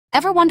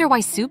Ever wonder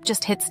why soup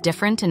just hits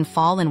different in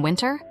fall and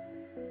winter?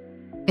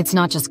 It's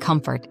not just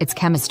comfort, it's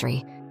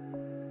chemistry.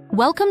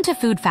 Welcome to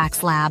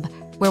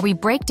FoodFactsLab, where we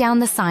break down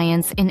the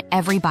science in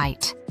every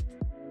bite.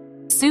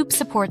 Soup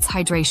supports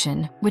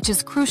hydration, which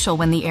is crucial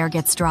when the air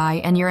gets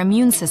dry and your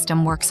immune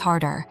system works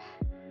harder.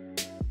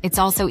 It's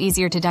also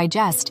easier to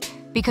digest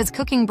because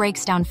cooking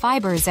breaks down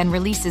fibers and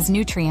releases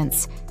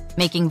nutrients,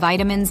 making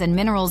vitamins and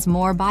minerals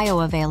more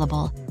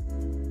bioavailable.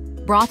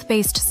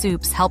 Broth-based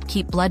soups help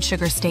keep blood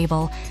sugar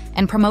stable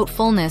and promote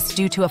fullness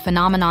due to a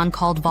phenomenon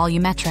called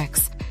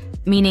volumetrics,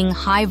 meaning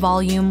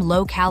high-volume,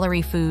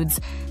 low-calorie foods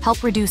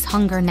help reduce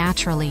hunger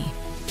naturally.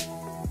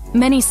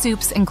 Many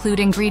soups include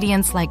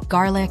ingredients like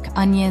garlic,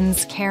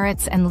 onions,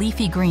 carrots, and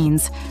leafy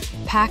greens,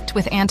 packed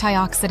with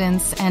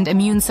antioxidants and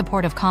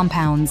immune-supportive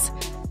compounds.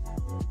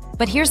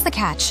 But here's the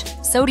catch: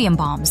 sodium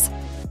bombs.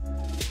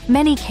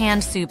 Many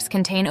canned soups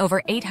contain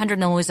over 800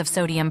 milliliters of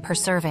sodium per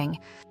serving.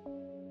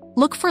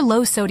 Look for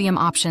low-sodium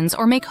options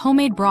or make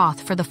homemade broth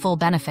for the full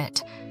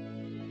benefit.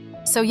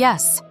 So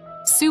yes,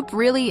 soup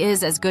really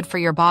is as good for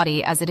your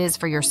body as it is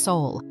for your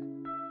soul.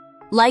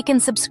 Like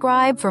and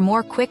subscribe for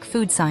more quick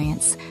food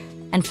science,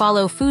 and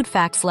follow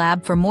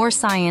FoodFactsLab for more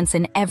science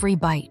in every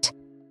bite.